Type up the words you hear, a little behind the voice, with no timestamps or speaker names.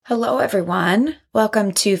Hello, everyone.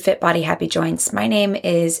 Welcome to Fit Body Happy Joints. My name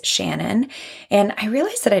is Shannon, and I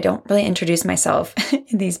realize that I don't really introduce myself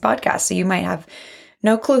in these podcasts, so you might have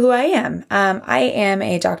no clue who I am. I am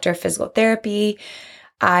a doctor of physical therapy.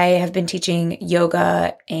 I have been teaching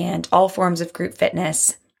yoga and all forms of group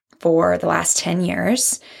fitness for the last 10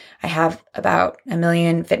 years. I have about 1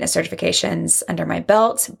 million fitness certifications under my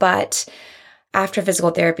belt, but after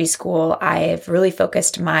physical therapy school, I've really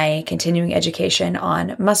focused my continuing education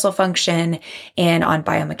on muscle function and on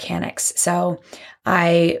biomechanics. So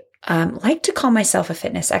I like to call myself a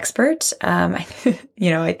fitness expert. I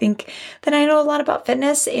think that I know a lot about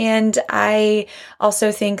fitness, and I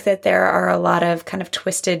also think that there are a lot of kind of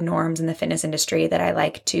twisted norms in the fitness industry that I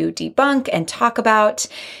like to debunk and talk about.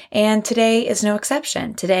 And today is no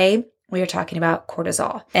exception. Today, we are talking about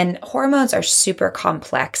cortisol, and hormones are super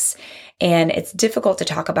complex, and it's difficult to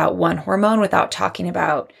talk about one hormone without talking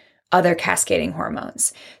about other cascading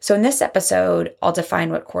hormones. So in this episode, I'll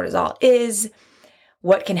define what cortisol is,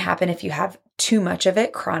 what can happen if you have too much of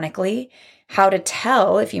it chronically, how to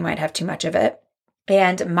tell if you might have too much of it,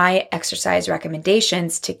 and my exercise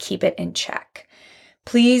recommendations to keep it in check.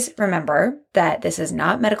 Please remember that this is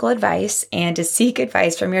not medical advice, and to seek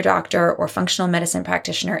advice from your doctor or functional medicine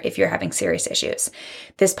practitioner if you're having serious issues.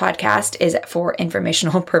 This podcast is for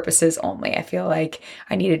informational purposes only. I feel like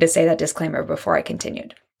I needed to say that disclaimer before I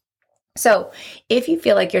continued. So if you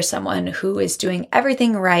feel like you're someone who is doing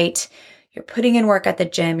everything right, you're putting in work at the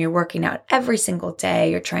gym, you're working out every single day,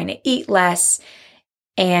 you're trying to eat less,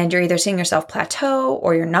 and you're either seeing yourself plateau,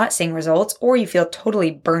 or you're not seeing results, or you feel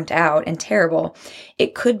totally burnt out and terrible,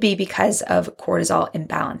 it could be because of cortisol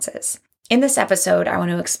imbalances. In this episode, I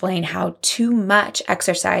want to explain how too much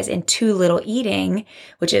exercise and too little eating,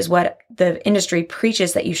 which is what the industry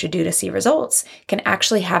preaches that you should do to see results, can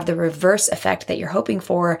actually have the reverse effect that you're hoping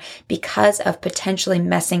for because of potentially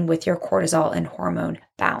messing with your cortisol and hormone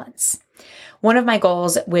balance. One of my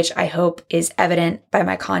goals, which I hope is evident by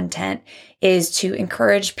my content, is to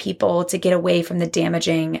encourage people to get away from the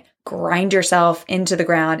damaging, grind yourself into the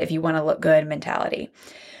ground if you want to look good mentality.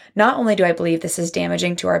 Not only do I believe this is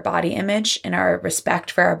damaging to our body image and our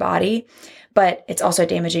respect for our body, but it's also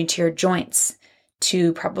damaging to your joints,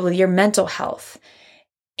 to probably your mental health.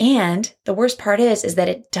 And the worst part is that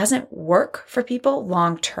it doesn't work for people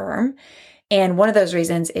long term. And one of those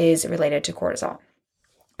reasons is related to cortisol.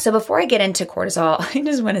 So before I get into cortisol, I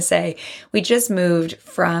just want to say we just moved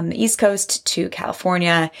from the East Coast to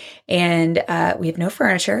California, and we have no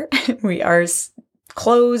furniture. We are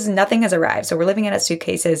clothes, nothing has arrived. So we're living out of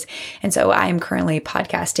suitcases. And so I'm currently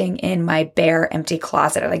podcasting in my bare, empty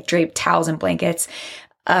closet. I like drape towels and blankets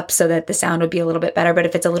up so that the sound would be a little bit better. But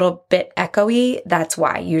if it's a little bit echoey, that's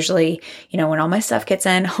why. Usually, when all my stuff gets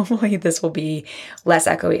in, hopefully this will be less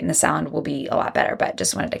echoey and the sound will be a lot better. But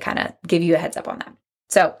just wanted to kind of give you a heads up on that.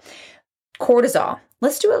 So cortisol,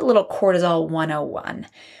 let's do a little cortisol 101.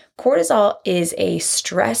 Cortisol is a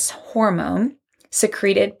stress hormone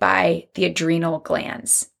secreted by the adrenal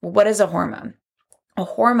glands. What is a hormone? A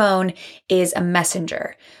hormone is a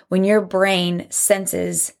messenger. When your brain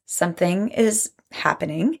senses something is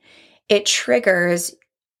happening, it triggers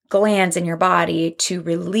glands in your body to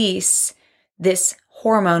release this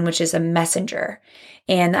hormone, which is a messenger.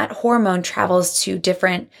 And that hormone travels to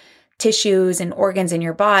different tissues and organs in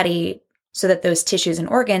your body so that those tissues and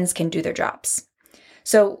organs can do their jobs.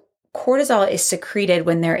 So cortisol is secreted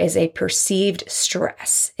when there is a perceived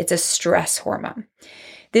stress. It's a stress hormone.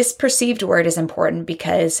 This perceived word is important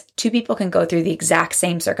because two people can go through the exact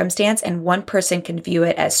same circumstance and one person can view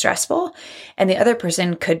it as stressful and the other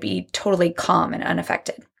person could be totally calm and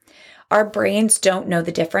unaffected. Our brains don't know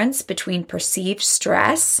the difference between perceived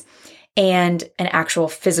stress and an actual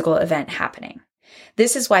physical event happening.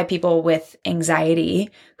 This is why people with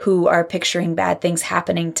anxiety who are picturing bad things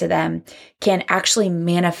happening to them can actually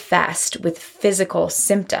manifest with physical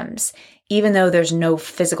symptoms, even though there's no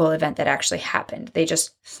physical event that actually happened. They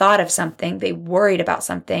just thought of something, they worried about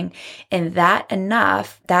something, and that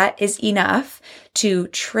is enough to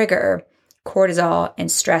trigger cortisol and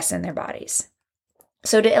stress in their bodies.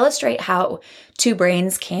 So to illustrate how two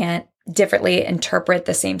brains can differently interpret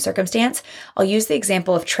the same circumstance, I'll use the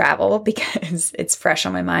example of travel because it's fresh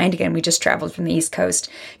on my mind. Again, we just traveled from the East Coast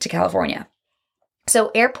to California.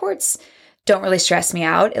 So airports don't really stress me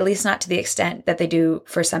out, at least not to the extent that they do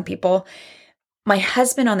for some people. My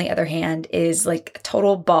husband, on the other hand, is like a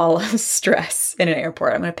total ball of stress in an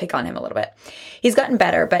airport. I'm going to pick on him a little bit. He's gotten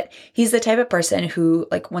better, but he's the type of person who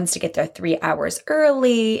wants to get there 3 hours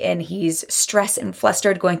early, and he's stressed and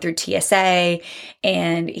flustered going through TSA,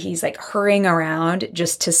 and he's hurrying around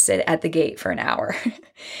just to sit at the gate for an hour.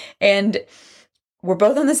 And we're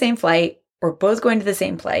both on the same flight, we're both going to the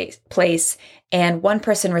same place, and one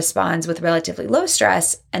person responds with relatively low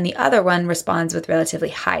stress and the other one responds with relatively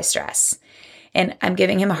high stress. And I'm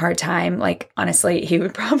giving him a hard time. Like, honestly, he's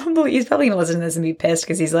probably going to listen to this and be pissed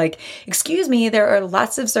because he's like, excuse me, there are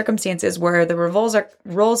lots of circumstances where the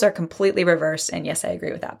roles are completely reversed. And yes, I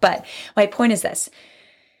agree with that. But my point is this.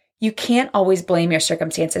 You can't always blame your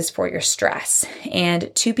circumstances for your stress.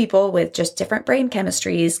 And two people with just different brain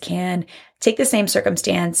chemistries can take the same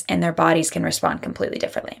circumstance and their bodies can respond completely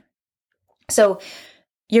differently. So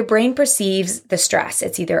your brain perceives the stress.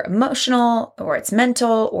 It's either emotional or it's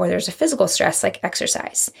mental or there's a physical stress like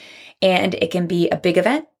exercise. And it can be a big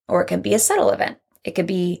event or it can be a subtle event. It could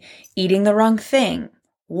be eating the wrong thing,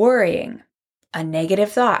 worrying, a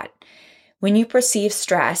negative thought. When you perceive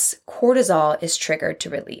stress, cortisol is triggered to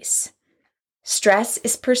release. Stress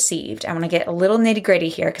is perceived. I want to get a little nitty-gritty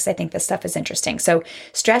here because I think this stuff is interesting. So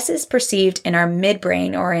stress is perceived in our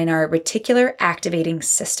midbrain or in our reticular activating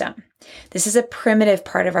system. This is a primitive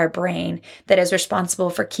part of our brain that is responsible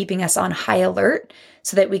for keeping us on high alert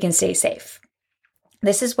so that we can stay safe.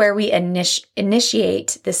 This is where we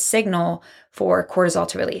initiate the signal for cortisol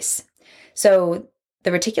to release. So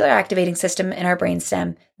the reticular activating system in our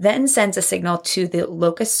brainstem then sends a signal to the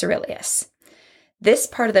locus coeruleus. This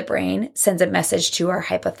part of the brain sends a message to our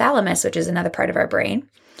hypothalamus, which is another part of our brain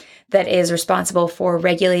that is responsible for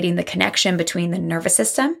regulating the connection between the nervous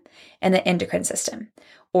system and the endocrine system,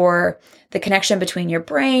 or the connection between your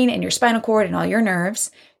brain and your spinal cord and all your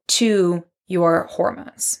nerves to your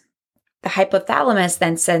hormones. The hypothalamus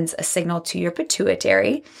then sends a signal to your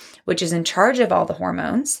pituitary, which is in charge of all the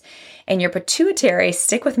hormones. And your pituitary,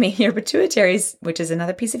 stick with me, your pituitary, which is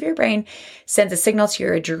another piece of your brain, sends a signal to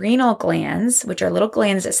your adrenal glands, which are little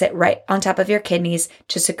glands that sit right on top of your kidneys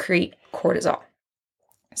to secrete cortisol.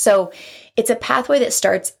 So it's a pathway that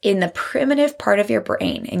starts in the primitive part of your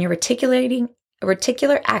brain, in your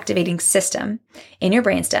reticular activating system in your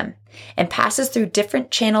brainstem, and passes through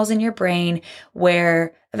different channels in your brain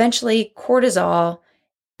where eventually cortisol,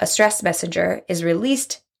 a stress messenger, is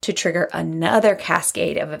released to trigger another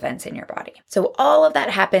cascade of events in your body. So all of that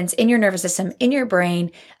happens in your nervous system, in your brain,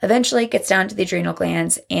 eventually gets down to the adrenal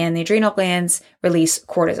glands, and the adrenal glands release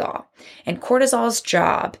cortisol. And cortisol's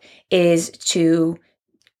job is to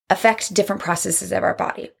affect different processes of our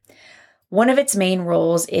body. One of its main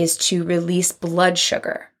roles is to release blood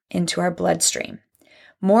sugar into our bloodstream.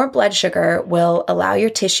 More blood sugar will allow your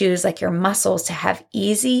tissues, like your muscles, to have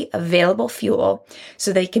easy, available fuel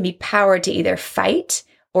so they can be powered to either fight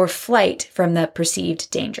or flight from the perceived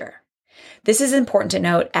danger. This is important to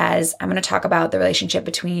note as I'm going to talk about the relationship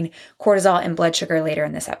between cortisol and blood sugar later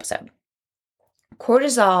in this episode.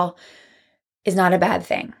 Cortisol is not a bad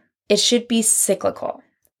thing. It should be cyclical,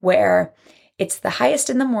 where it's the highest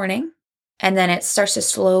in the morning and then it starts to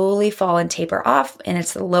slowly fall and taper off, and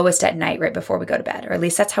it's the lowest at night right before we go to bed, or at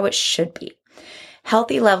least that's how it should be.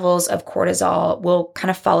 Healthy levels of cortisol will kind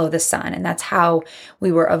of follow the sun, and that's how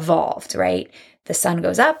we were evolved, right? The sun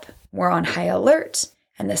goes up, we're on high alert,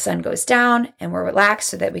 and the sun goes down and we're relaxed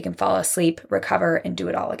so that we can fall asleep, recover, and do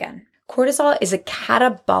it all again. Cortisol is a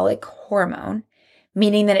catabolic hormone,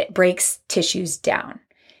 meaning that it breaks tissues down.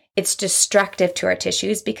 It's destructive to our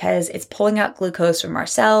tissues because it's pulling out glucose from our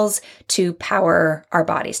cells to power our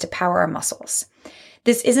bodies, to power our muscles.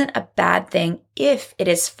 This isn't a bad thing if it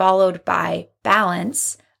is followed by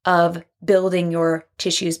balance of building your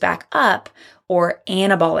tissues back up or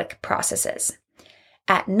anabolic processes.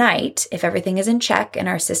 At night, if everything is in check and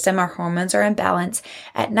our system, our hormones are in balance,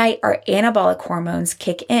 at night our anabolic hormones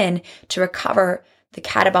kick in to recover the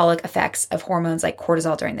catabolic effects of hormones like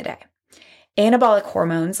cortisol during the day. Anabolic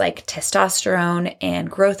hormones like testosterone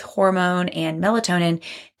and growth hormone and melatonin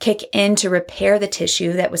kick in to repair the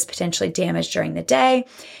tissue that was potentially damaged during the day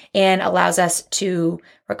and allows us to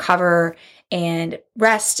recover and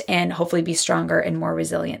rest and hopefully be stronger and more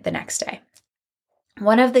resilient the next day.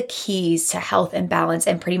 One of the keys to health and balance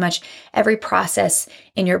and pretty much every process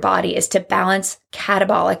in your body is to balance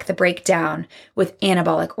catabolic, the breakdown, with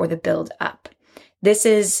anabolic, or the build up. This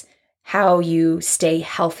is how you stay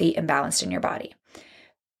healthy and balanced in your body.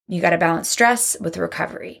 You got to balance stress with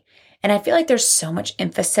recovery. And I feel like there's so much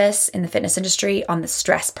emphasis in the fitness industry on the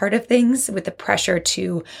stress part of things, with the pressure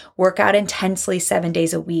to work out intensely 7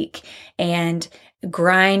 days a week and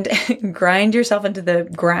grind yourself into the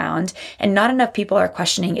ground. And not enough people are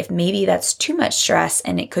questioning if maybe that's too much stress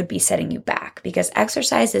and it could be setting you back, because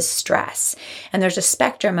exercise is stress. And there's a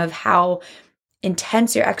spectrum of how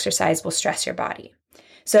intense your exercise will stress your body.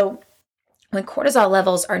 So When cortisol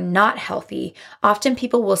levels are not healthy, often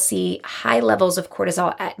people will see high levels of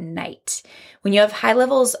cortisol at night. When you have high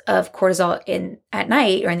levels of cortisol at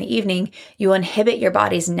night or in the evening, you inhibit your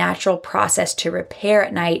body's natural process to repair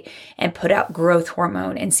at night and put out growth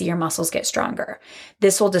hormone and see your muscles get stronger.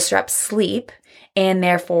 This will disrupt sleep and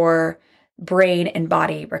therefore brain and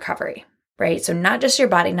body recovery, right? So not just your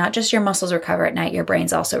body, not just your muscles recover at night, your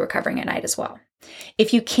brain's also recovering at night as well.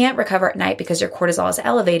 If you can't recover at night because your cortisol is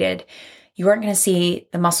elevated, you aren't going to see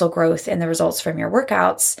the muscle growth and the results from your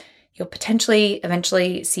workouts. You'll potentially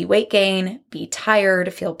eventually see weight gain, be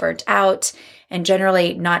tired, feel burnt out, and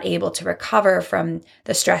generally not able to recover from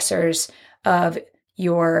the stressors of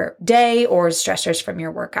your day or stressors from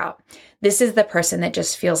your workout. This is the person that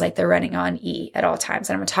just feels like they're running on E at all times.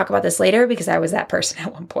 And I'm going to talk about this later because I was that person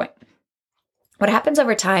at one point. What happens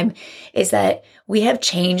over time is that we have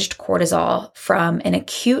changed cortisol from an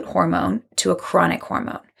acute hormone to a chronic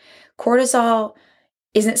hormone. Cortisol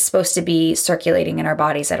isn't supposed to be circulating in our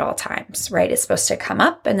bodies at all times, right? It's supposed to come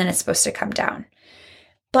up and then it's supposed to come down.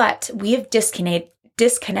 But we have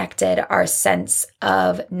disconnected our sense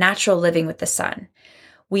of natural living with the sun.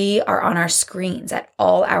 We are on our screens at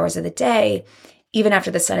all hours of the day, even after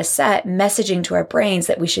the sun is set, messaging to our brains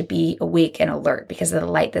that we should be awake and alert because of the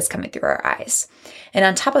light that's coming through our eyes. And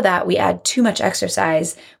on top of that, we add too much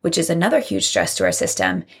exercise, which is another huge stress to our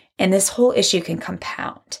system, and this whole issue can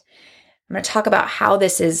compound. I'm going to talk about how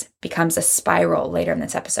this becomes a spiral later in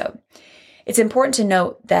this episode. It's important to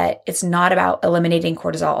note that it's not about eliminating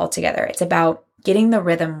cortisol altogether. It's about getting the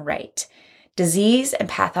rhythm right. Disease and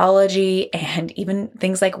pathology and even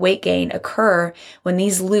things like weight gain occur when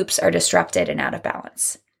these loops are disrupted and out of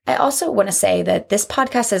balance. I also want to say that this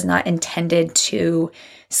podcast is not intended to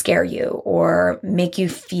scare you or make you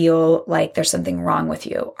feel like there's something wrong with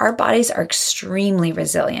you. Our bodies are extremely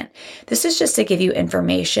resilient. This is just to give you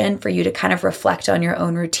information for you to kind of reflect on your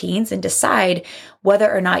own routines and decide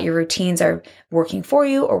whether or not your routines are working for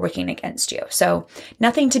you or working against you. So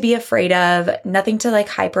nothing to be afraid of, nothing to like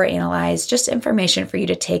hyper-analyze, just information for you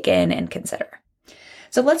to take in and consider.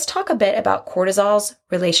 So let's talk a bit about cortisol's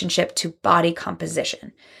relationship to body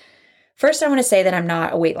composition. First, I want to say that I'm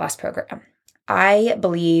not a weight loss program. I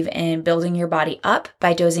believe in building your body up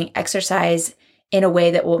by dosing exercise in a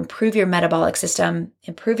way that will improve your metabolic system,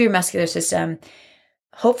 improve your muscular system,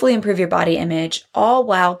 hopefully improve your body image, all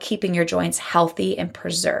while keeping your joints healthy and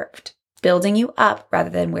preserved, building you up rather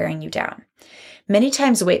than wearing you down. Many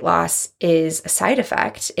times weight loss is a side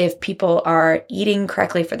effect if people are eating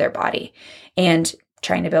correctly for their body and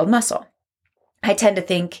trying to build muscle. I tend to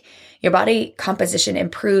think your body composition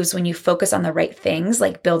improves when you focus on the right things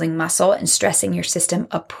like building muscle and stressing your system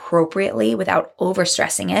appropriately without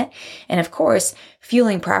overstressing it. And of course,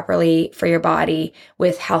 fueling properly for your body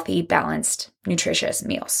with healthy, balanced, nutritious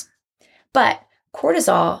meals. But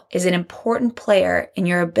cortisol is an important player in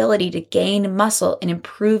your ability to gain muscle and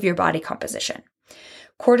improve your body composition.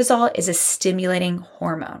 Cortisol is a stimulating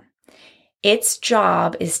hormone. Its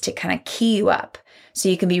job is to kind of key you up so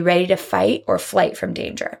you can be ready to fight or flight from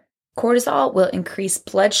danger. Cortisol will increase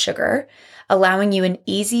blood sugar, allowing you an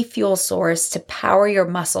easy fuel source to power your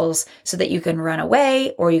muscles so that you can run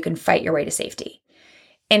away or you can fight your way to safety.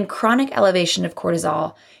 In chronic elevation of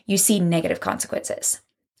cortisol, you see negative consequences.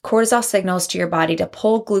 Cortisol signals to your body to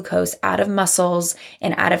pull glucose out of muscles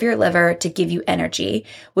and out of your liver to give you energy,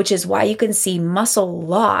 which is why you can see muscle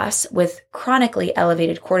loss with chronically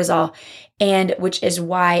elevated cortisol, and which is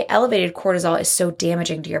why elevated cortisol is so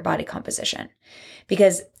damaging to your body composition.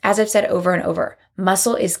 Because as I've said over and over,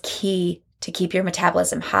 muscle is key to keep your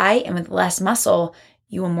metabolism high, and with less muscle,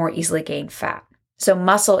 you will more easily gain fat. So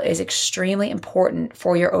muscle is extremely important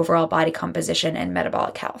for your overall body composition and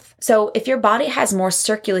metabolic health. So if your body has more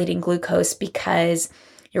circulating glucose because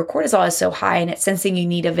your cortisol is so high and it's sensing you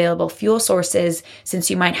need available fuel sources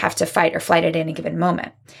since you might have to fight or flight at any given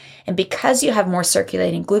moment. And because you have more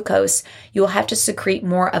circulating glucose, you will have to secrete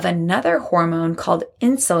more of another hormone called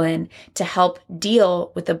insulin to help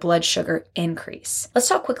deal with the blood sugar increase. Let's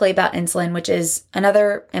talk quickly about insulin, which is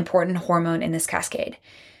another important hormone in this cascade.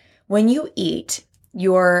 When you eat,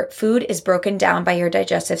 your food is broken down by your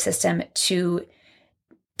digestive system to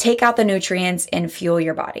take out the nutrients and fuel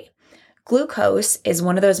your body. Glucose is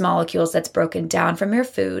one of those molecules that's broken down from your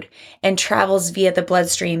food and travels via the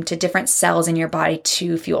bloodstream to different cells in your body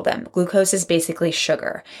to fuel them. Glucose is basically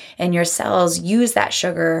sugar, and your cells use that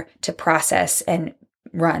sugar to process and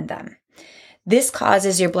run them. This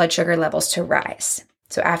causes your blood sugar levels to rise.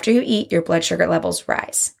 So after you eat, your blood sugar levels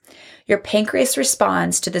rise. Your pancreas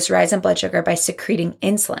responds to this rise in blood sugar by secreting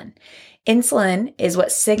insulin. Insulin is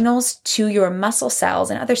what signals to your muscle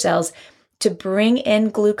cells and other cells to bring in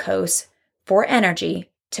glucose for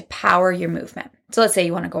energy to power your movement. So let's say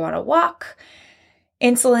you want to go on a walk.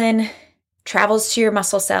 Insulin travels to your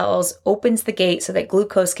muscle cells, opens the gate so that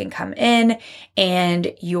glucose can come in,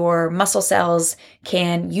 and your muscle cells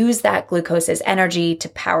can use that glucose as energy to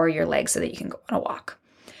power your legs so that you can go on a walk.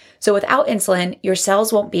 So without insulin, your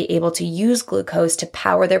cells won't be able to use glucose to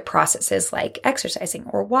power their processes like exercising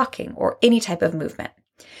or walking or any type of movement.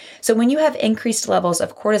 So when you have increased levels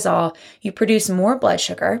of cortisol, you produce more blood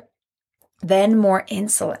sugar, then more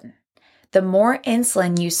insulin. The more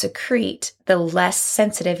insulin you secrete, the less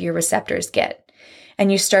sensitive your receptors get,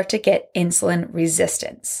 and you start to get insulin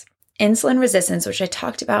resistance. Insulin resistance, which I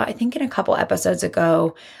talked about, I think in a couple episodes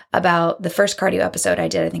ago about the first cardio episode I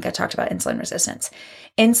did, I think I talked about insulin resistance.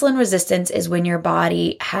 Insulin resistance is when your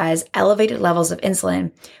body has elevated levels of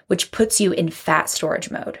insulin, which puts you in fat storage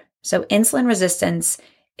mode. So insulin resistance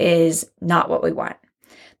is not what we want.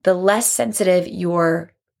 The less sensitive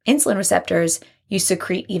your insulin receptors, you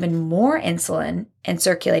secrete even more insulin and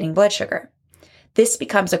circulating blood sugar. This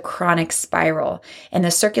becomes a chronic spiral, and the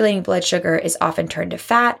circulating blood sugar is often turned to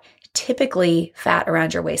fat, typically fat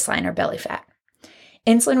around your waistline or belly fat.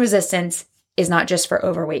 Insulin resistance is not just for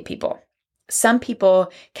overweight people. Some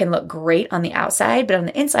people can look great on the outside, but on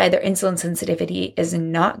the inside, their insulin sensitivity is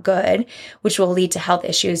not good, which will lead to health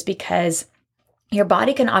issues because your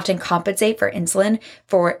body can often compensate for insulin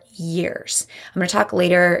for years. I'm going to talk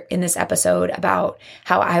later in this episode about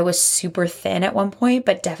how I was super thin at one point,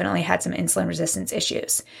 but definitely had some insulin resistance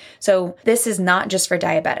issues. So this is not just for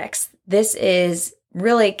diabetics. This is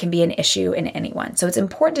really can be an issue in anyone. So it's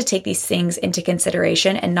important to take these things into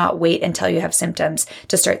consideration and not wait until you have symptoms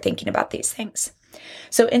to start thinking about these things.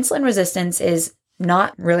 So insulin resistance is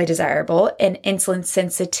not really desirable, and insulin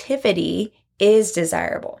sensitivity is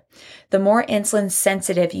desirable. The more insulin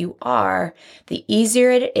sensitive you are, the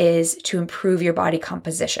easier it is to improve your body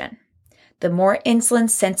composition. The more insulin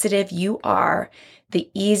sensitive you are,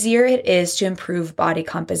 the easier it is to improve body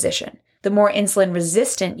composition. The more insulin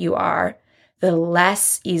resistant you are, the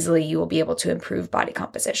less easily you will be able to improve body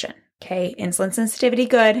composition. Okay, insulin sensitivity,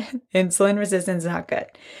 good. Insulin resistance, not good.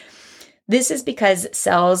 This is because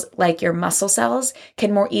cells like your muscle cells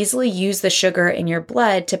can more easily use the sugar in your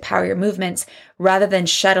blood to power your movements rather than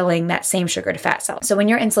shuttling that same sugar to fat cells. So when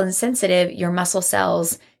you're insulin sensitive, your muscle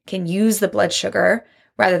cells can use the blood sugar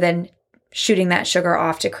rather than shooting that sugar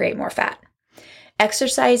off to create more fat.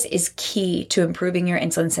 Exercise is key to improving your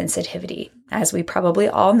insulin sensitivity, as we probably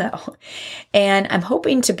all know. And I'm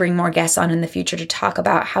hoping to bring more guests on in the future to talk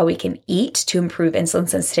about how we can eat to improve insulin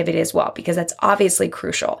sensitivity as well, because that's obviously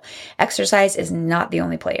crucial. Exercise is not the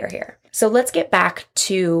only player here. So let's get back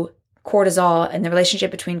to cortisol and the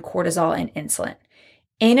relationship between cortisol and insulin.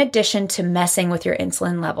 In addition to messing with your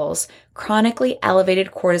insulin levels, chronically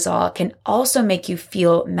elevated cortisol can also make you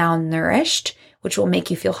feel malnourished, which will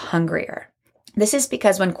make you feel hungrier. This is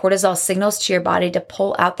because when cortisol signals to your body to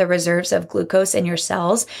pull out the reserves of glucose in your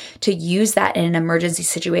cells to use that in an emergency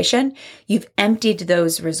situation, you've emptied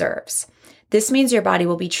those reserves. This means your body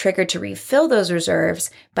will be triggered to refill those reserves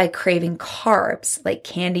by craving carbs like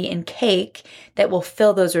candy and cake that will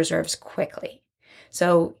fill those reserves quickly.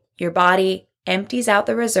 So your body empties out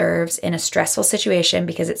the reserves in a stressful situation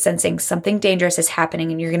because it's sensing something dangerous is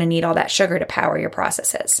happening and you're going to need all that sugar to power your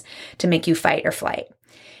processes to make you fight or flight.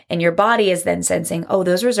 And your body is then sensing, oh,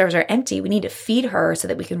 those reserves are empty. We need to feed her so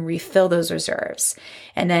that we can refill those reserves.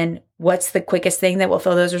 And then what's the quickest thing that will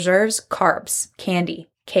fill those reserves? Carbs, candy,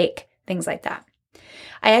 cake, things like that.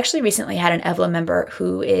 I actually recently had an Evla member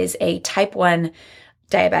who is a type 1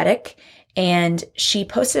 diabetic, and she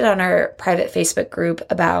posted on our private Facebook group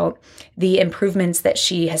about the improvements that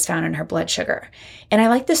she has found in her blood sugar. And I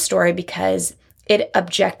like this story because it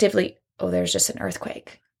objectively, oh, there's just an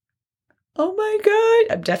earthquake. Oh my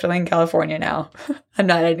God, I'm definitely in California now. I'm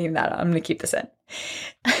not editing that. I'm going to keep this in.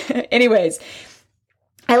 Anyways,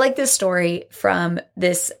 I like this story from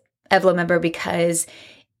this Evla member because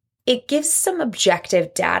it gives some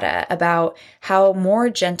objective data about how more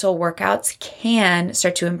gentle workouts can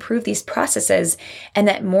start to improve these processes, and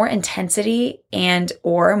that more intensity and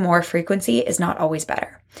or more frequency is not always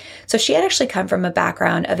better. So she had actually come from a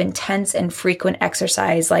background of intense and frequent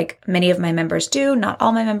exercise like many of my members do, not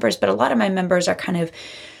all my members, but a lot of my members are kind of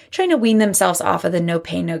trying to wean themselves off of the no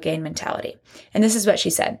pain, no gain mentality. And this is what she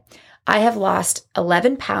said. I have lost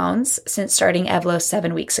 11 pounds since starting Evlo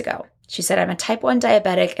 7 weeks ago. She said, I'm a type 1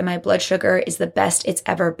 diabetic and my blood sugar is the best it's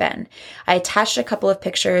ever been. I attached a couple of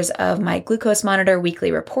pictures of my glucose monitor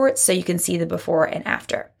weekly reports so you can see the before and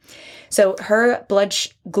after. So her blood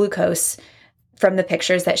glucose from the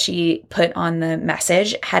pictures that she put on the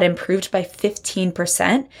message had improved by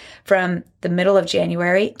 15% from the middle of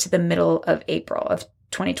January to the middle of April of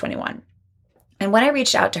 2021. And when I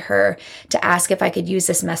reached out to her to ask if I could use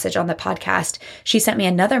this message on the podcast, she sent me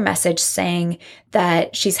another message saying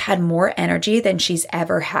that she's had more energy than she's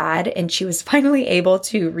ever had. And she was finally able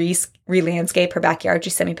to re-landscape her backyard. She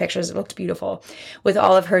sent me pictures. It looked beautiful with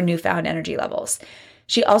all of her newfound energy levels.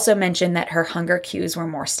 She also mentioned that her hunger cues were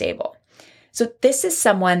more stable. So this is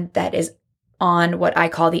someone that is on what I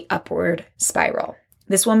call the upward spiral.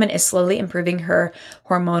 This woman is slowly improving her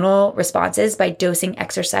hormonal responses by dosing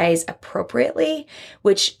exercise appropriately,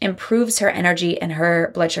 which improves her energy and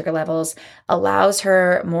her blood sugar levels, allows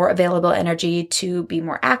her more available energy to be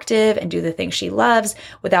more active and do the things she loves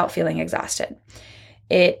without feeling exhausted.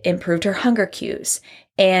 It improved her hunger cues,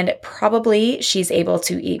 and probably she's able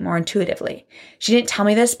to eat more intuitively. She didn't tell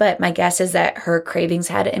me this, but my guess is that her cravings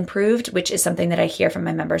had improved, which is something that I hear from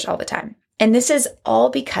my members all the time. And this is all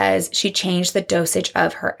because she changed the dosage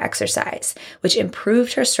of her exercise, which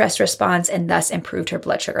improved her stress response and thus improved her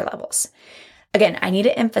blood sugar levels. Again, I need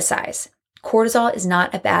to emphasize, cortisol is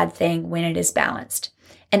not a bad thing when it is balanced.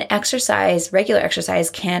 And exercise, regular exercise,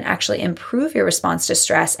 can actually improve your response to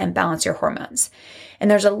stress and balance your hormones. And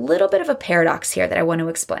there's a little bit of a paradox here that I want to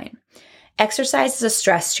explain. Exercise is a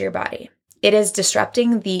stress to your body. It is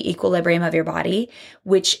disrupting the equilibrium of your body,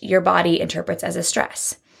 which your body interprets as a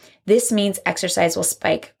stress. This means exercise will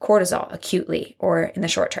spike cortisol acutely or in the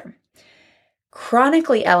short term.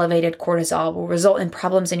 Chronically elevated cortisol will result in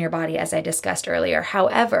problems in your body, as I discussed earlier.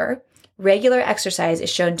 However, regular exercise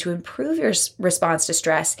is shown to improve your response to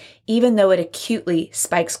stress, even though it acutely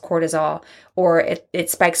spikes cortisol, or it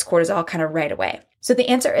spikes cortisol kind of right away. So the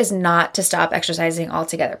answer is not to stop exercising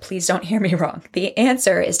altogether. Please don't hear me wrong. The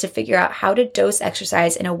answer is to figure out how to dose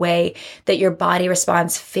exercise in a way that your body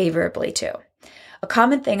responds favorably to. A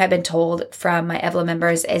common thing I've been told from my Evlo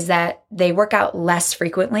members is that they work out less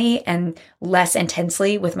frequently and less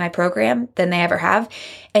intensely with my program than they ever have,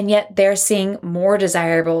 and yet they're seeing more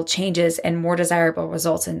desirable changes and more desirable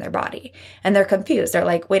results in their body. And they're confused. They're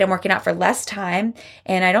like, wait, I'm working out for less time,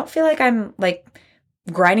 and I don't feel like I'm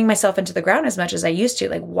grinding myself into the ground as much as I used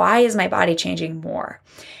to. Why is my body changing more?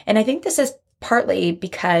 And I think this is partly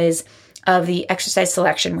because of the exercise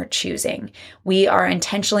selection we're choosing. We are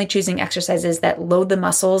intentionally choosing exercises that load the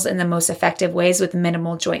muscles in the most effective ways with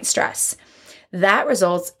minimal joint stress. That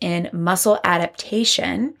results in muscle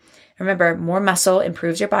adaptation. Remember, more muscle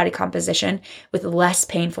improves your body composition with less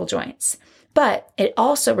painful joints. But it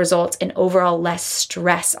also results in overall less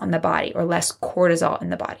stress on the body or less cortisol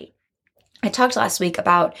in the body. I talked last week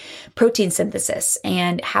about protein synthesis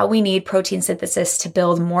and how we need protein synthesis to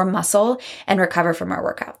build more muscle and recover from our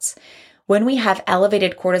workouts. When we have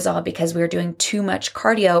elevated cortisol because we're doing too much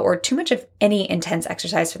cardio or too much of any intense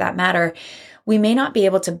exercise for that matter, we may not be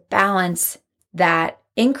able to balance that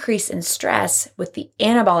increase in stress with the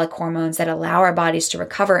anabolic hormones that allow our bodies to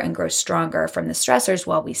recover and grow stronger from the stressors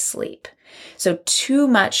while we sleep. So too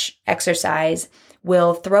much exercise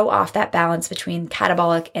will throw off that balance between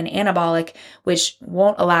catabolic and anabolic, which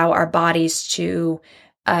won't allow our bodies to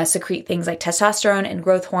secrete things like testosterone and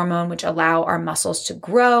growth hormone, which allow our muscles to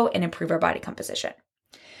grow and improve our body composition.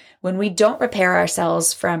 When we don't repair our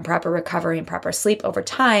cells from proper recovery and proper sleep over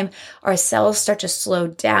time, our cells start to slow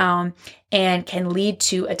down and can lead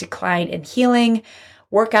to a decline in healing.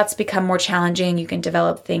 Workouts become more challenging. You can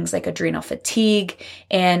develop things like adrenal fatigue,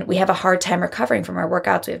 and we have a hard time recovering from our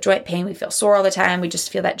workouts. We have joint pain. We feel sore all the time. We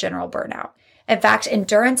just feel that general burnout. In fact,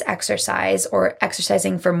 endurance exercise or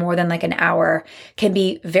exercising for more than an hour can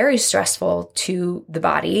be very stressful to the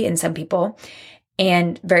body in some people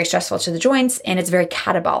and very stressful to the joints. And it's very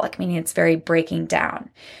catabolic, meaning it's very breaking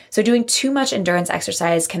down. So doing too much endurance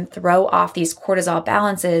exercise can throw off these cortisol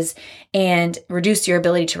balances and reduce your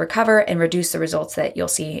ability to recover and reduce the results that you'll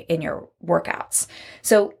see in your workouts.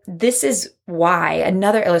 So this is why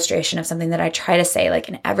another illustration of something that I try to say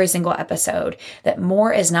in every single episode, that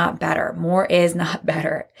more is not better. More is not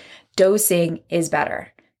better. Dosing is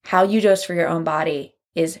better. How you dose for your own body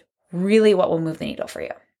is really what will move the needle for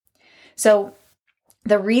you. So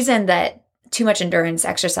the reason that too much endurance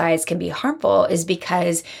exercise can be harmful is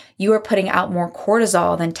because you are putting out more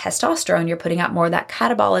cortisol than testosterone. You're putting out more of that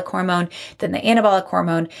catabolic hormone than the anabolic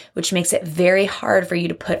hormone, which makes it very hard for you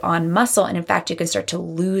to put on muscle. And in fact, you can start to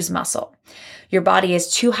lose muscle. Your body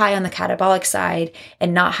is too high on the catabolic side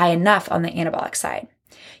and not high enough on the anabolic side.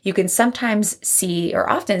 You can sometimes see or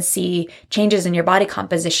often see changes in your body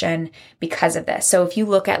composition because of this. So if you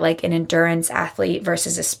look at an endurance athlete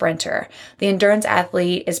versus a sprinter, the endurance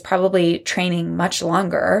athlete is probably training much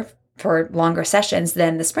longer for longer sessions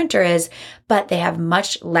than the sprinter is, but they have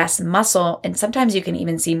much less muscle. And sometimes you can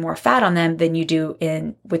even see more fat on them than you do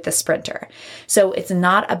with the sprinter. So it's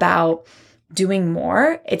not about doing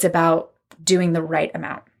more. It's about doing the right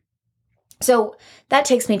amount. So that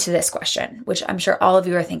takes me to this question, which I'm sure all of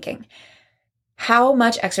you are thinking. How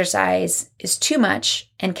much exercise is too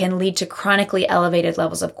much and can lead to chronically elevated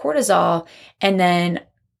levels of cortisol and then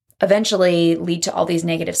eventually lead to all these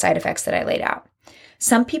negative side effects that I laid out?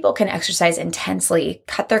 Some people can exercise intensely,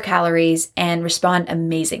 cut their calories, and respond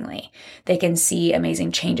amazingly. They can see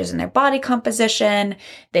amazing changes in their body composition.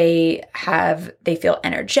 They feel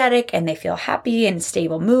energetic and they feel happy and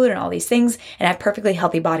stable mood and all these things and have perfectly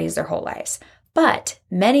healthy bodies their whole lives. But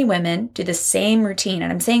many women do the same routine.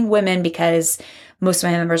 And I'm saying women because most of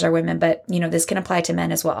my members are women, but this can apply to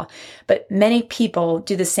men as well. But many people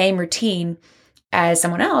do the same routine as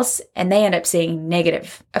someone else and they end up seeing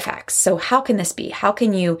negative effects. So how can this be? How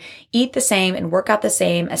can you eat the same and work out the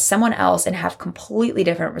same as someone else and have completely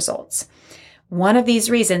different results? One of these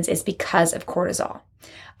reasons is because of cortisol.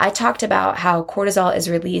 I talked about how cortisol is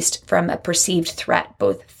released from a perceived threat,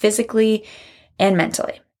 both physically and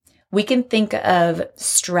mentally. We can think of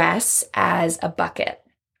stress as a bucket.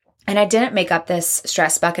 And I didn't make up this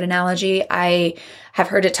stress bucket analogy. I have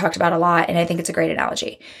heard it talked about a lot, and I think it's a great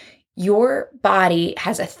analogy. Your body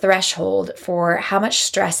has a threshold for how much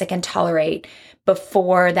stress it can tolerate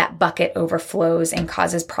before that bucket overflows and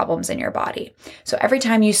causes problems in your body. So every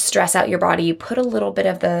time you stress out your body, you put a little bit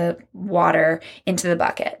of the water into the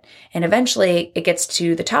bucket. And eventually it gets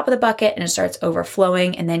to the top of the bucket and it starts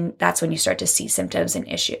overflowing. And then that's when you start to see symptoms and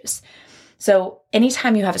issues. So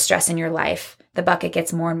anytime you have a stress in your life, the bucket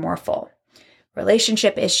gets more and more full.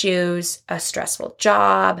 Relationship issues, a stressful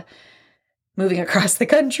job, moving across the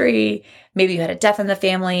country, maybe you had a death in the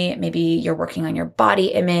family, maybe you're working on your body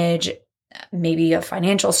image, maybe you have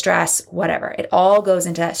financial stress, whatever. It all goes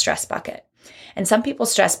into that stress bucket. And some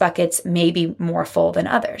people's stress buckets may be more full than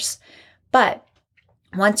others. But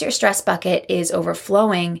once your stress bucket is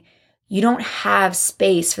overflowing, you don't have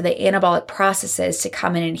space for the anabolic processes to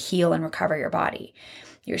come in and heal and recover your body.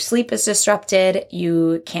 Your sleep is disrupted,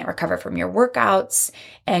 you can't recover from your workouts,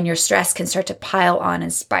 and your stress can start to pile on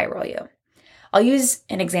and spiral you. I'll use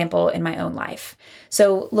an example in my own life.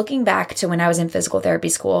 So looking back to when I was in physical therapy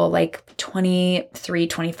school, like 23,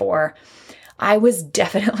 24, I was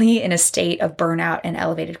definitely in a state of burnout and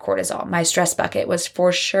elevated cortisol. My stress bucket was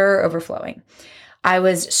for sure overflowing. I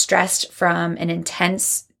was stressed from an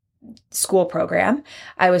intense school program.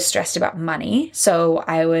 I was stressed about money. So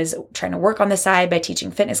I was trying to work on the side by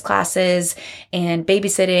teaching fitness classes and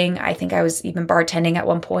babysitting. I think I was even bartending at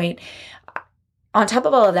one point. On top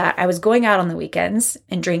of all of that, I was going out on the weekends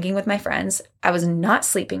and drinking with my friends. I was not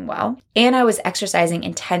sleeping well, and I was exercising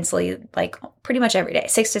intensely, like pretty much every day,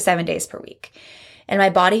 6 to 7 days per week. And my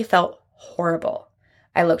body felt horrible.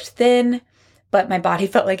 I looked thin, but my body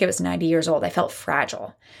felt like it was 90 years old. I felt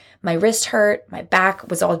fragile. My wrist hurt. My back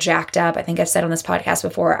was all jacked up. I think I've said on this podcast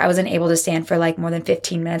before, I wasn't able to stand for like more than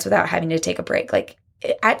 15 minutes without having to take a break. Like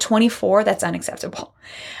at 24, that's unacceptable.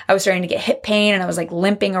 I was starting to get hip pain and I was like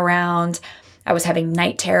limping around. I was having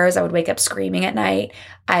night terrors. I would wake up screaming at night.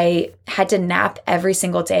 I had to nap every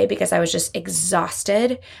single day because I was just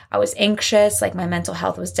exhausted. I was anxious. Like my mental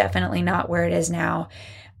health was definitely not where it is now.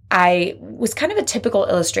 I was kind of a typical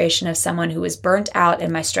illustration of someone who was burnt out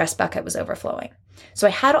and my stress bucket was overflowing. So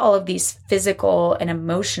I had all of these physical and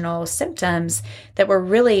emotional symptoms that were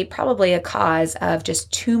really probably a cause of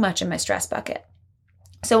just too much in my stress bucket.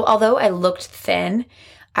 So although I looked thin,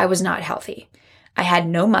 I was not healthy. I had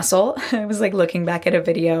no muscle. I was like looking back at a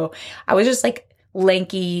video. I was just like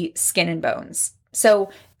lanky skin and bones.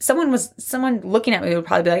 So someone looking at me would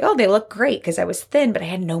probably be like, oh, they look great because I was thin, but I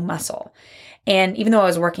had no muscle. And even though I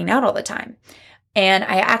was working out all the time. And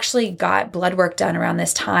I actually got blood work done around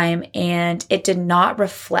this time and it did not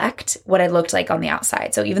reflect what I looked like on the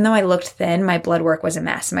outside. So even though I looked thin, my blood work was a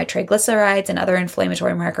mess. My triglycerides and other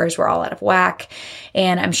inflammatory markers were all out of whack.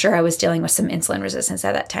 And I'm sure I was dealing with some insulin resistance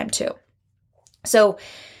at that time too. So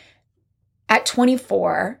at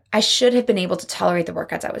 24, I should have been able to tolerate the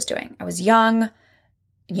workouts I was doing. I was young,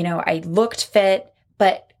 I looked fit,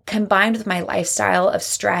 but combined with my lifestyle of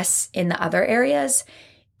stress in the other areas,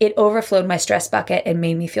 it overflowed my stress bucket and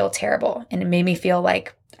made me feel terrible. And it made me feel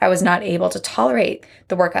like I was not able to tolerate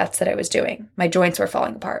the workouts that I was doing. My joints were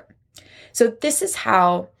falling apart. So this is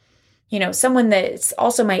how someone that's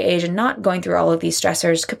also my age and not going through all of these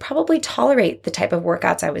stressors could probably tolerate the type of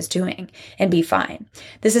workouts I was doing and be fine.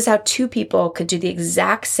 This is how two people could do the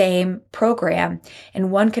exact same program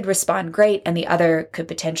and one could respond great and the other could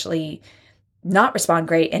potentially not respond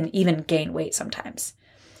great and even gain weight sometimes.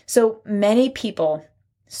 So many people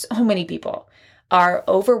are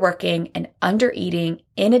overworking and undereating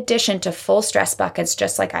in addition to full stress buckets,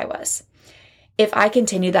 just like I was. If I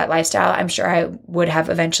continued that lifestyle, I'm sure I would have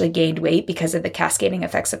eventually gained weight because of the cascading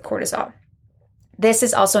effects of cortisol. This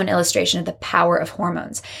is also an illustration of the power of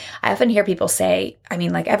hormones. I often hear people say,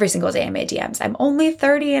 like every single day in my DMs, I'm only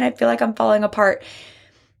 30 and I feel like I'm falling apart.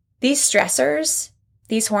 These stressors,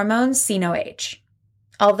 these hormones see no age.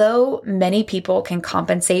 Although many people can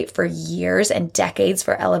compensate for years and decades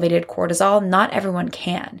for elevated cortisol, not everyone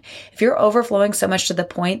can. If you're overflowing so much to the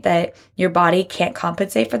point that your body can't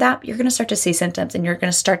compensate for that, you're going to start to see symptoms and you're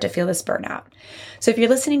going to start to feel this burnout. So if you're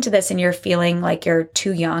listening to this and you're feeling like you're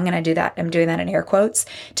too young, and I'm doing that in air quotes,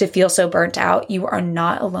 to feel so burnt out, you are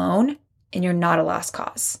not alone and you're not a lost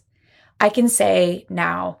cause. I can say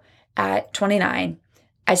now at 29,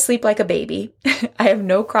 I sleep like a baby. I have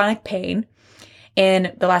no chronic pain.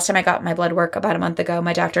 And the last time I got my blood work about a month ago,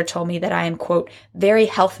 my doctor told me that I am, quote, very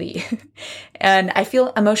healthy. And I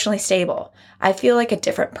feel emotionally stable. I feel like a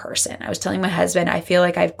different person. I was telling my husband, I feel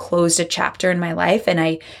like I've closed a chapter in my life and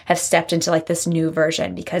I have stepped into like this new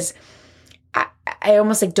version, because I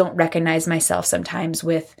almost like don't recognize myself sometimes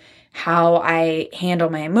with how I handle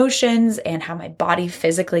my emotions and how my body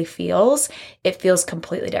physically feels. It feels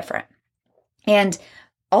completely different. And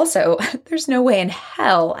also, there's no way in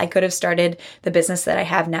hell I could have started the business that I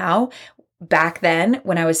have now back then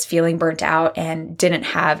when I was feeling burnt out and didn't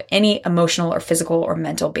have any emotional or physical or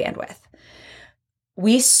mental bandwidth.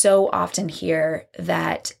 We so often hear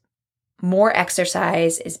that more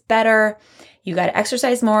exercise is better. You got to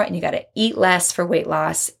exercise more and you got to eat less for weight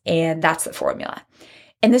loss. And that's the formula.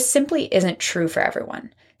 And this simply isn't true for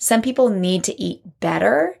everyone. Some people need to eat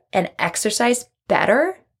better and exercise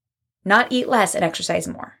better, not eat less and exercise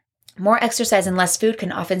more. More exercise and less food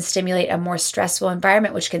can often stimulate a more stressful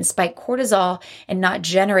environment, which can spike cortisol and not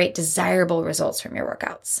generate desirable results from your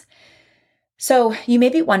workouts. So you may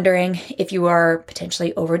be wondering if you are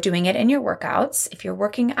potentially overdoing it in your workouts. If you're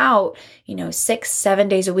working out, 6-7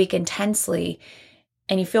 days a week intensely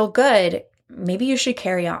and you feel good, maybe you should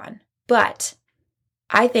carry on. But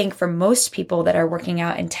I think for most people that are working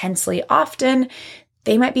out intensely often,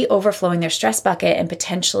 they might be overflowing their stress bucket and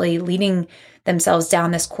potentially leading themselves down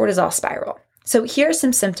this cortisol spiral. So here are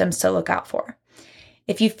some symptoms to look out for.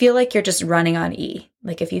 If you feel like you're just running on E,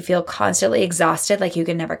 like if you feel constantly exhausted, like you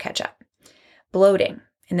can never catch up. Bloating,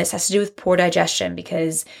 and this has to do with poor digestion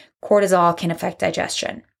because cortisol can affect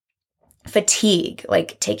digestion. Fatigue,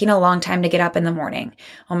 like taking a long time to get up in the morning.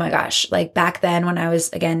 Oh my gosh, like back then when I was,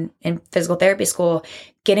 again, in physical therapy school,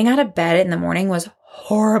 getting out of bed in the morning was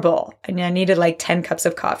horrible. I needed like 10 cups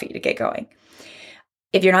of coffee to get going.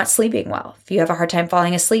 If you're not sleeping well, if you have a hard time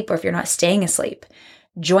falling asleep, or if you're not staying asleep,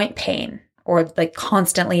 joint pain or like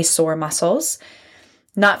constantly sore muscles,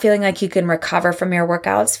 not feeling like you can recover from your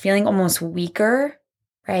workouts, feeling almost weaker,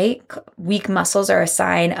 right? Weak muscles are a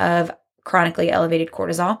sign of chronically elevated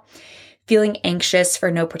cortisol. Feeling anxious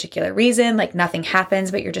for no particular reason, like nothing happens,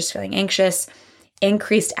 but you're just feeling anxious.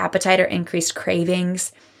 Increased appetite or increased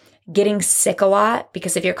cravings. Getting sick a lot,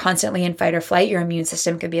 because if you're constantly in fight or flight, your immune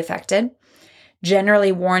system could be affected.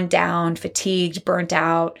 Generally worn down, fatigued, burnt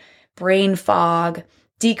out, brain fog,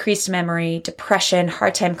 decreased memory, depression,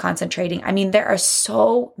 hard time concentrating. There are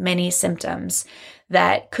so many symptoms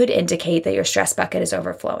that could indicate that your stress bucket is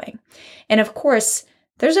overflowing. And of course,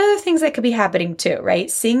 there's other things that could be happening too, right?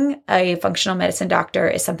 Seeing a functional medicine doctor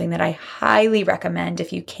is something that I highly recommend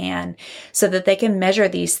if you can, so that they can measure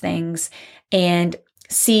these things and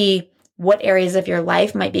see what areas of your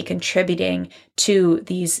life might be contributing to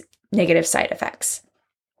these negative side effects.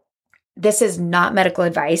 This is not medical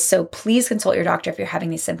advice, so please consult your doctor if you're having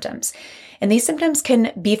these symptoms. And these symptoms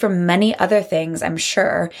can be from many other things, I'm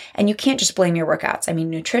sure, and you can't just blame your workouts.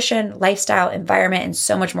 Nutrition, lifestyle, environment, and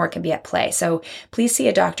so much more can be at play. So please see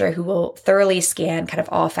a doctor who will thoroughly scan kind of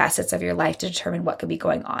all facets of your life to determine what could be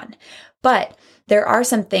going on. But there are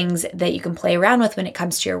some things that you can play around with when it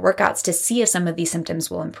comes to your workouts to see if some of these symptoms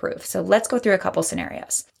will improve. So let's go through a couple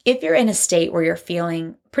scenarios. If you're in a state where you're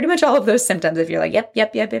feeling pretty much all of those symptoms, if you're like, yep,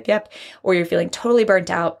 or you're feeling totally burnt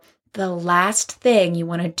out, the last thing you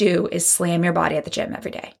want to do is slam your body at the gym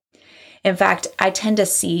every day. In fact, I tend to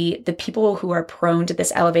see the people who are prone to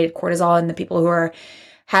this elevated cortisol and the people who are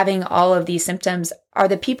having all of these symptoms are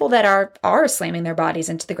the people that are slamming their bodies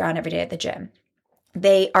into the ground every day at the gym.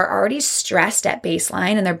 They are already stressed at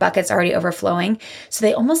baseline and their bucket's already overflowing. So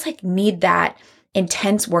they almost like need that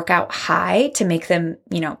intense workout high to make them,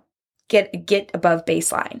 get above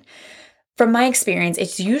baseline. From my experience,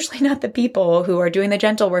 it's usually not the people who are doing the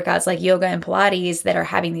gentle workouts like yoga and Pilates that are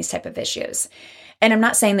having these type of issues. And I'm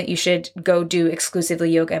not saying that you should go do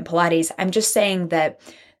exclusively yoga and Pilates. I'm just saying that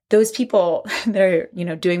those people that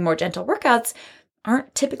are, doing more gentle workouts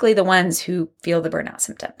aren't typically the ones who feel the burnout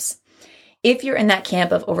symptoms. If you're in that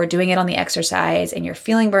camp of overdoing it on the exercise and you're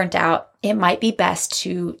feeling burnt out, it might be best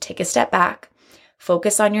to take a step back,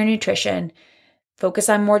 focus on your nutrition, focus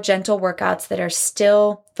on more gentle workouts that are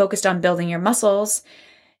still focused on building your muscles,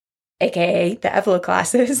 aka the Evlo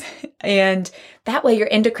classes. And that way your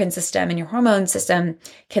endocrine system and your hormone system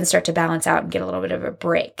can start to balance out and get a little bit of a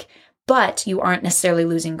break. But you aren't necessarily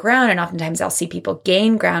losing ground. And oftentimes I'll see people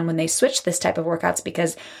gain ground when they switch this type of workouts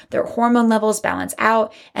because their hormone levels balance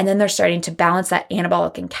out. And then they're starting to balance that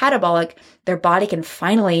anabolic and catabolic. Their body can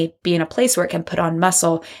finally be in a place where it can put on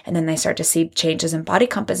muscle. And then they start to see changes in body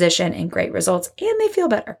composition and great results, and they feel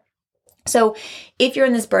better. So if you're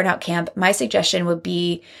in this burnout camp, my suggestion would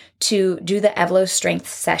be to do the Evlo strength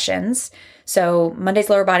sessions. So Mondays,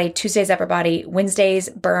 lower body, Tuesdays, upper body, Wednesdays,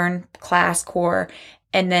 burn, class, core,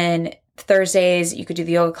 and then Thursdays, you could do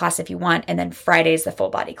the yoga class if you want, and then Fridays, the full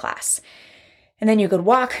body class. And then you could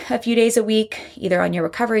walk a few days a week, either on your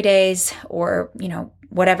recovery days or,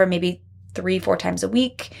 whatever, maybe 3-4 times a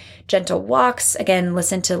week, gentle walks. Again,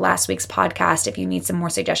 listen to last week's podcast if you need some more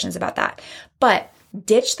suggestions about that. But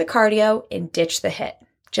ditch the cardio and ditch the HIIT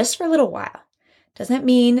just for a little while. Doesn't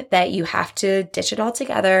mean that you have to ditch it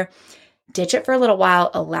altogether. Ditch it for a little while,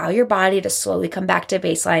 allow your body to slowly come back to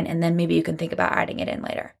baseline, and then maybe you can think about adding it in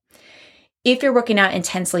later. If you're working out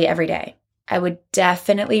intensely every day, I would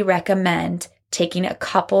definitely recommend taking a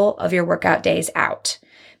couple of your workout days out.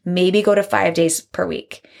 Maybe go to 5 days per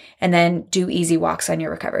week and then do easy walks on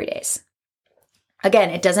your recovery days.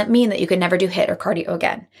 Again, it doesn't mean that you can never do HIIT or cardio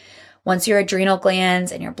again. Once your adrenal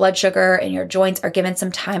glands and your blood sugar and your joints are given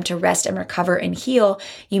some time to rest and recover and heal,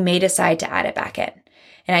 you may decide to add it back in.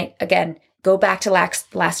 And again, go back to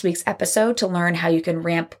last week's episode to learn how you can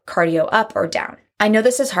ramp cardio up or down. I know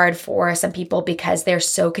this is hard for some people because they're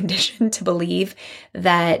so conditioned to believe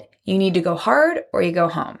that you need to go hard or you go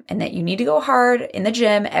home, and that you need to go hard in the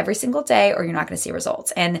gym every single day or you're not going to see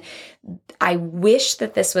results. And I wish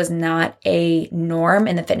that this was not a norm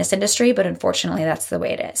in the fitness industry, but unfortunately that's the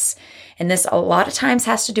way it is. And this a lot of times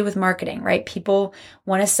has to do with marketing, right? People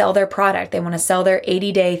want to sell their product. They want to sell their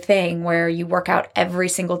 80-day thing where you work out every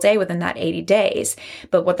single day within that 80 days.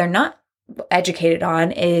 But what they're not educated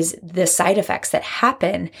on is the side effects that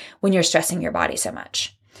happen when you're stressing your body so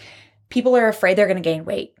much. People are afraid they're going to gain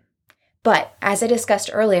weight. But as I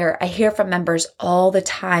discussed earlier, I hear from members all the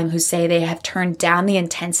time who say they have turned down the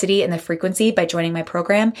intensity and the frequency by joining my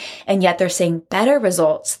program, and yet they're seeing better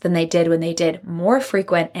results than they did when they did more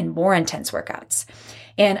frequent and more intense workouts.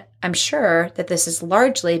 And I'm sure that this is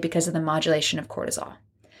largely because of the modulation of cortisol.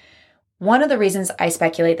 One of the reasons I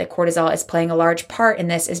speculate that cortisol is playing a large part in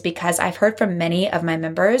this is because I've heard from many of my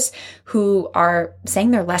members who are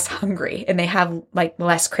saying they're less hungry and they have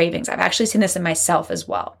less cravings. I've actually seen this in myself as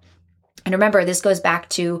well. And remember, this goes back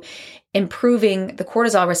to improving the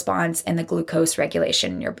cortisol response and the glucose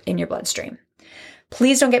regulation in your bloodstream.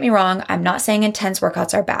 Please don't get me wrong. I'm not saying intense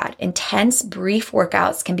workouts are bad. Intense, brief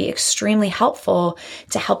workouts can be extremely helpful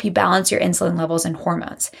to help you balance your insulin levels and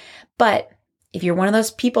hormones. But if you're one of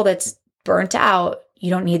those people that's burnt out,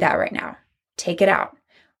 you don't need that right now. Take it out.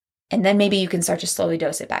 And then maybe you can start to slowly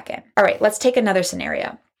dose it back in. All right, let's take another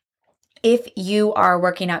scenario. If you are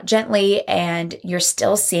working out gently and you're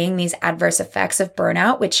still seeing these adverse effects of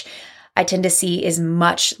burnout, which I tend to see is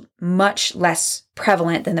much, much less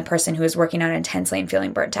prevalent than the person who is working out intensely and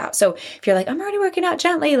feeling burnt out. So if you're like, I'm already working out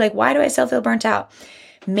gently, why do I still feel burnt out?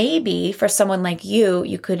 Maybe for someone like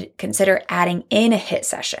you could consider adding in a HIIT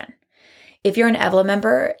session. If you're an Evlo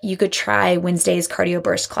member, you could try Wednesday's cardio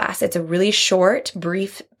burst class. It's a really short,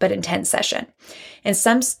 brief, but intense session. And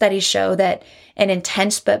some studies show that an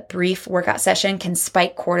intense but brief workout session can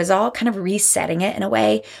spike cortisol, kind of resetting it in a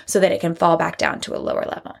way so that it can fall back down to a lower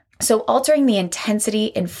level. So altering the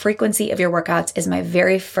intensity and frequency of your workouts is my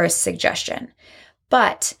very first suggestion.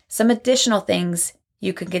 But some additional things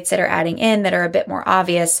you can consider adding in that are a bit more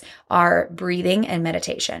obvious are breathing and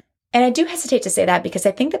meditation. And I do hesitate to say that because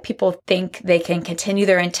I think that people think they can continue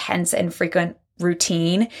their intense and frequent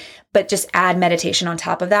routine, but just add meditation on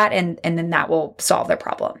top of that, and then that will solve their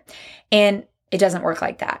problem. And it doesn't work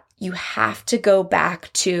like that. You have to go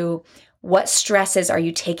back to what stresses are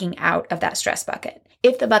you taking out of that stress bucket.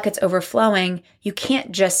 If the bucket's overflowing, you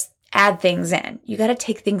can't just add things in. You got to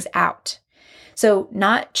take things out. So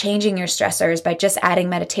not changing your stressors by just adding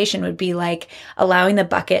meditation would be like allowing the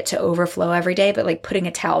bucket to overflow every day, but like putting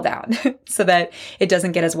a towel down so that it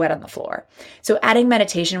doesn't get as wet on the floor. So adding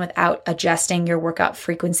meditation without adjusting your workout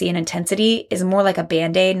frequency and intensity is more like a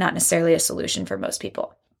Band-Aid, not necessarily a solution for most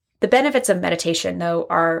people. The benefits of meditation, though,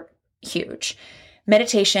 are huge.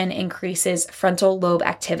 Meditation increases frontal lobe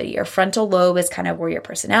activity. Your frontal lobe is kind of where your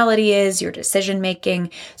personality is, your decision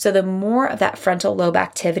making. So the more of that frontal lobe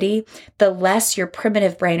activity, the less your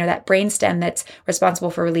primitive brain, or that brainstem that's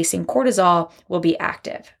responsible for releasing cortisol, will be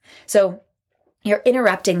active. So you're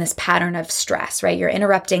interrupting this pattern of stress, right? You're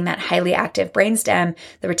interrupting that highly active brainstem,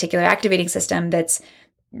 the reticular activating system that's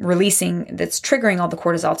triggering all the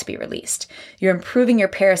cortisol to be released. You're improving your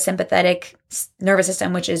parasympathetic nervous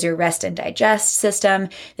system, which is your rest and digest system.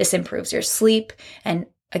 This improves your sleep. And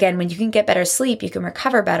again, when you can get better sleep, you can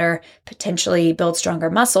recover better, potentially build stronger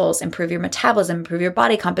muscles, improve your metabolism, improve your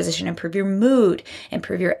body composition, improve your mood,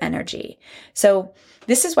 improve your energy. So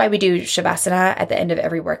this is why we do Shavasana at the end of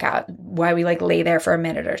every workout, why we like lay there for a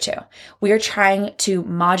minute or two. We are trying to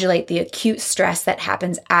modulate the acute stress that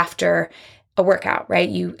happens after a workout, right?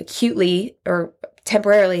 You acutely or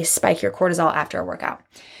temporarily spike your cortisol after a workout.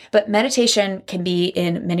 But meditation can be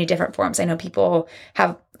in many different forms. I know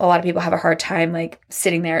a lot of people have a hard time like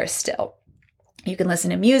sitting there still. You can listen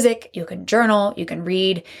to music, you can journal, you can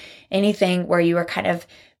read. Anything where you are kind of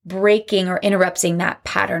breaking or interrupting that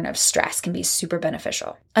pattern of stress can be super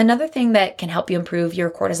beneficial. Another thing that can help you improve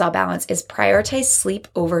your cortisol balance is prioritize sleep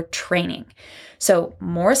over training. So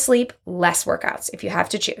more sleep, less workouts if you have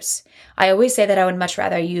to choose. I always say that I would much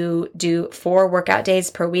rather you do 4 workout days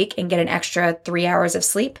per week and get an extra 3 hours of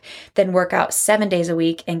sleep than work out 7 days a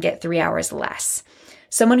week and get 3 hours less.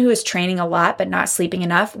 Someone who is training a lot but not sleeping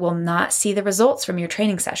enough will not see the results from your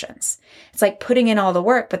training sessions. It's like putting in all the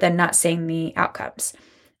work but then not seeing the outcomes.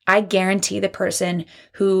 I guarantee the person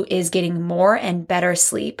who is getting more and better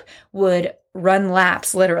sleep would run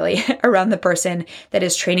laps literally around the person that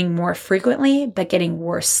is training more frequently but getting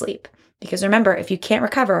worse sleep. Because remember, if you can't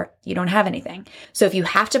recover, you don't have anything. So if you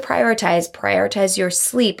have to prioritize your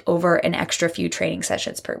sleep over an extra few training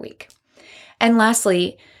sessions per week. And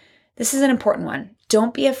lastly, this is an important one.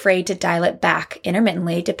 Don't be afraid to dial it back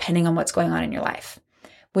intermittently depending on what's going on in your life.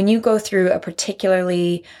 When you go through a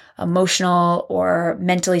particularly emotional or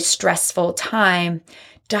mentally stressful time,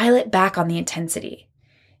 dial it back on the intensity.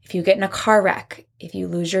 If you get in a car wreck, if you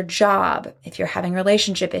lose your job, if you're having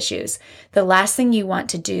relationship issues, the last thing you want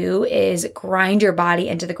to do is grind your body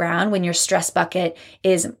into the ground when your stress bucket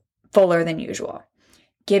is fuller than usual.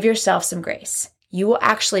 Give yourself some grace. You will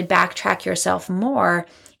actually backtrack yourself more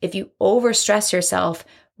if you overstress yourself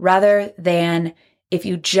rather than if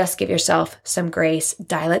you just give yourself some grace,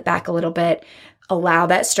 dial it back a little bit, allow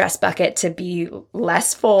that stress bucket to be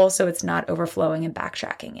less full so it's not overflowing and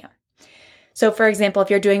backtracking you. So for example, if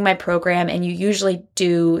you're doing my program and you usually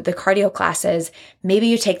do the cardio classes, maybe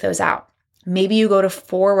you take those out. Maybe you go to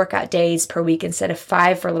 4 workout days per week instead of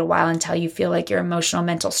 5 for a little while until you feel like your emotional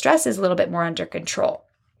mental stress is a little bit more under control.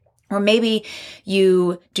 Or maybe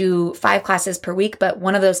you do 5 classes per week, but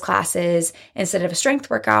one of those classes, instead of a strength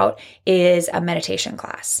workout, is a meditation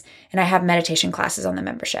class. And I have meditation classes on the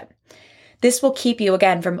membership. This will keep you,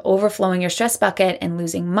 again, from overflowing your stress bucket and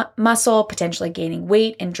losing muscle, potentially gaining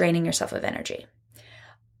weight, and draining yourself of energy.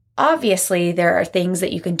 Obviously, there are things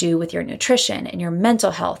that you can do with your nutrition and your mental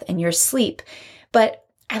health and your sleep, but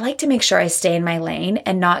I like to make sure I stay in my lane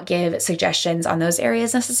and not give suggestions on those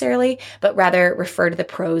areas necessarily, but rather refer to the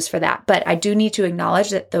pros for that. But I do need to acknowledge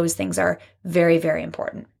that those things are very, very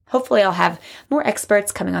important. Hopefully I'll have more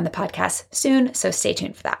experts coming on the podcast soon, so stay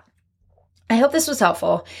tuned for that. I hope this was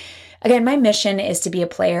helpful. Again, my mission is to be a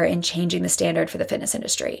player in changing the standard for the fitness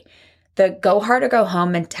industry. The go hard or go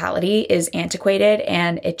home mentality is antiquated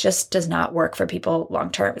and it just does not work for people long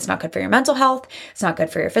term. It's not good for your mental health. It's not good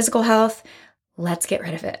for your physical health. Let's get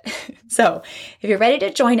rid of it. So if you're ready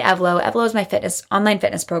to join Evlo is my online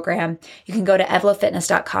fitness program. You can go to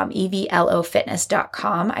evlofitness.com,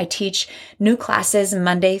 evlofitness.com. I teach new classes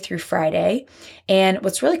Monday through Friday. And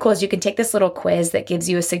what's really cool is you can take this little quiz that gives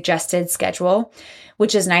you a suggested schedule,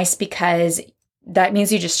 which is nice because that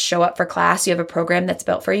means you just show up for class. You have a program that's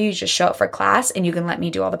built for you. You just show up for class and you can let me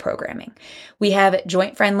do all the programming. We have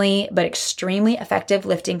joint friendly, but extremely effective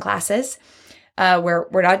lifting classes. Where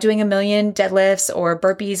we're not doing a million deadlifts or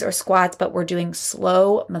burpees or squats, but we're doing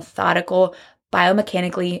slow, methodical,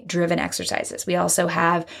 biomechanically driven exercises. We also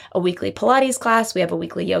have a weekly Pilates class. We have a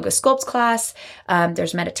weekly yoga sculpts class.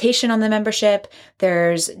 There's meditation on the membership.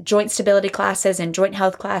 There's joint stability classes and joint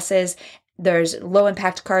health classes. There's low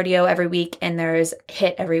impact cardio every week and there's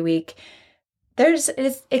HIIT every week.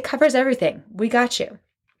 it covers everything. We got you.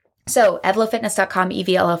 So evlofitness.com,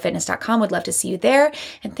 evlofitness.com. Would love to see you there.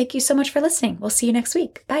 And thank you so much for listening. We'll see you next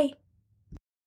week. Bye.